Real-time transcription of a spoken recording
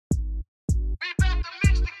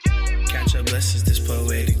blessings, this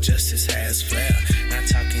poetic justice has flair. Not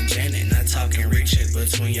talking Janet, not talking Richard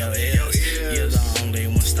between your ears. You're the only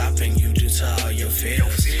one stopping you due to all your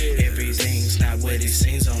fears. Everything's not what it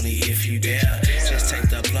seems, only if you dare. Just take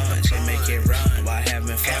the plunge and make it run while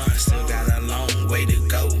having fun. Still got a long way to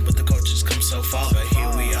go, but the coaches come so far. But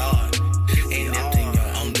here we are, ain't emptying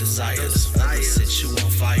your own desires. Others set you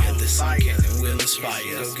on fire, this song can and will inspire.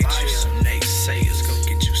 Go get you some naysayers, go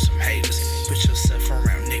get you some haters. Put yourself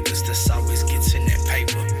around niggas that's always getting that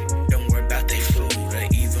paper. Don't worry about they food or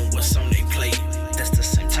even what's on their plate. That's the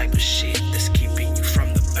same type of shit that's keeping you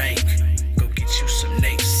from the bank. Go get you some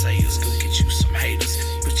naysayers, go get you some haters.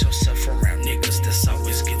 Put yourself around niggas that's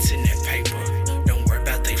always getting that paper. Don't worry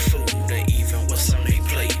about they food or even what's on their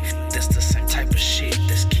plate. That's the same type of shit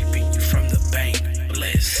that's keeping you from the bank.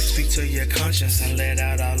 Speak to your conscience and let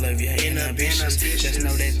out all of your inhibitions. Just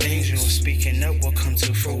know that things you are speaking up will come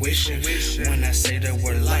to fruition. When I say the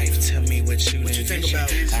word life, tell me what you envision.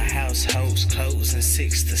 A house, hoes, clothes, and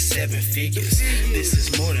 6 to 7 figures. This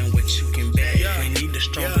is more than what you can beg. We need a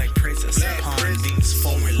strong black presence upon these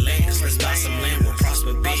foreign lands. Let's buy some land, we'll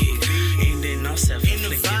prosper big. Ending all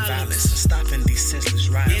self-inflicted violence and stopping these senseless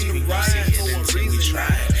riots. We gon' see it until we try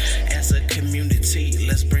it. As a community,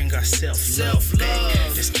 let's bring our self-love back.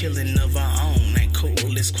 This killing of our own ain't cool,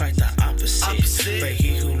 it's quite the opposite. But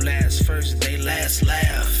he who laughs first, they last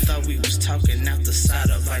laugh. Thought we was talking out the side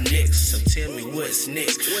of our necks, so tell me what's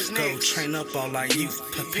next. Go train up all our youth,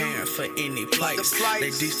 preparing for any plights.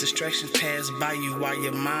 Let these distractions pass by you while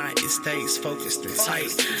your mind it stays focused and tight.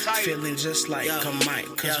 Feeling just like a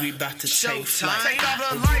mic, cause we bout to take flight.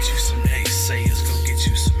 Go get you some naysayers, go get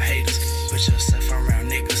you some haters. Put yourself around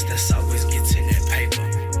niggas that's always getting that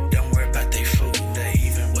paper. Don't worry about they food or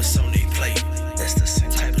even what's on their plate. That's the same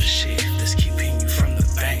type of shit that's keeping you from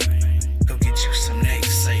the bank. Go get you some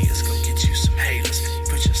naysayers, go get you some haters.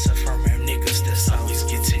 Put yourself around niggas that's always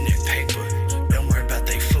getting that paper. Don't worry about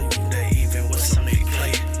they food or even what's on their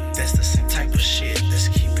plate. That's the same type of shit that's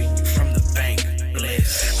keeping you from the bank.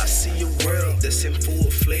 Bless. I see a world that's in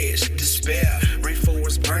full-fledged despair.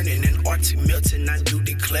 Rainforest burning and Arctic melting, I do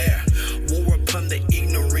declare. War upon the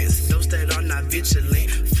ignorance, those that are not vigilant.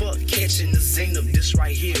 Fuck catching the zenith, this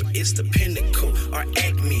right here is the pinnacle. Or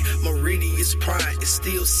acme, Meridian's pride is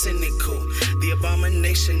still cynical. The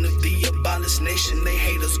abomination of the abolished nation, they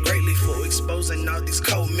hate us greatly for exposing all these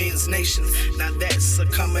cold men's nations. Now that's a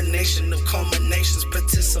combination of culminations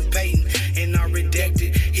participating in our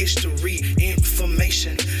redacted history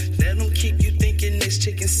information. Let them keep you thinking it's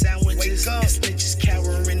chicken sandwiches. And snitches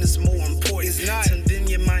cowering is more important. It's not. And then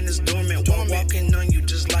your mind is dormant while walking on you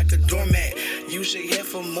just like a doormat. Use your head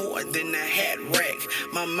for more than a hat rack.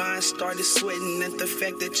 My mind started sweating at the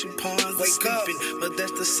fact that you pawns were sleeping. But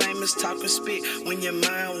that's the same as talking spit when your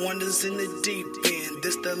mind wanders in the deep end.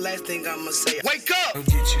 This the last thing I'ma say. Wake up! Go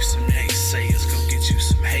get you some naysayers, go get you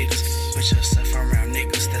some haters. Put yourself around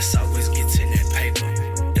niggas that's always getting that paper.